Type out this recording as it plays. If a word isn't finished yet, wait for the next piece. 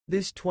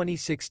This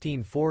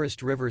 2016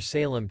 Forest River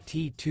Salem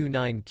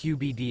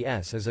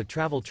T29QBDS is a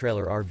travel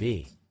trailer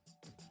RV.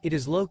 It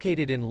is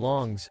located in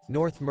Longs,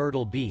 North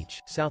Myrtle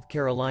Beach, South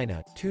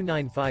Carolina,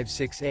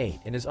 29568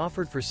 and is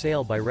offered for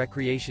sale by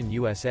Recreation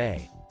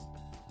USA.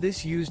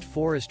 This used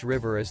Forest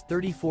River is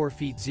 34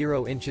 feet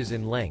 0 inches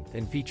in length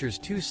and features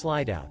 2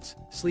 slideouts,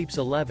 sleeps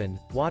 11,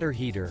 water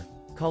heater,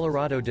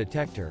 Colorado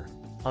Detector,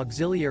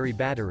 auxiliary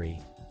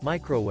battery,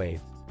 microwave,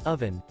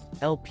 oven,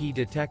 LP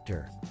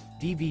detector,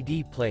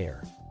 DVD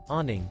player,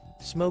 awning,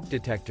 smoke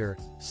detector,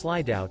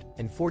 slideout,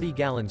 and 40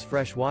 gallons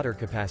fresh water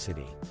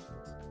capacity.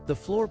 The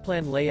floor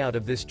plan layout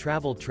of this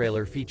travel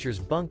trailer features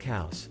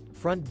bunkhouse,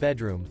 front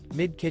bedroom,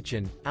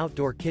 mid-kitchen,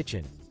 outdoor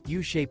kitchen,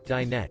 U-shaped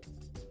dinette.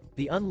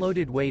 The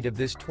unloaded weight of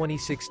this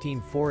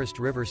 2016 Forest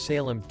River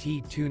Salem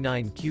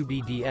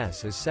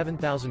T29QBDS is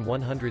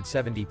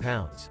 7,170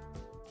 pounds.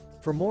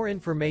 For more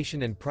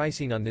information and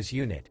pricing on this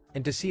unit,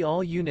 and to see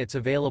all units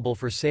available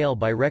for sale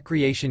by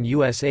Recreation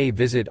USA,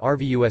 visit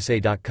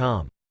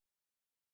RVUSA.com.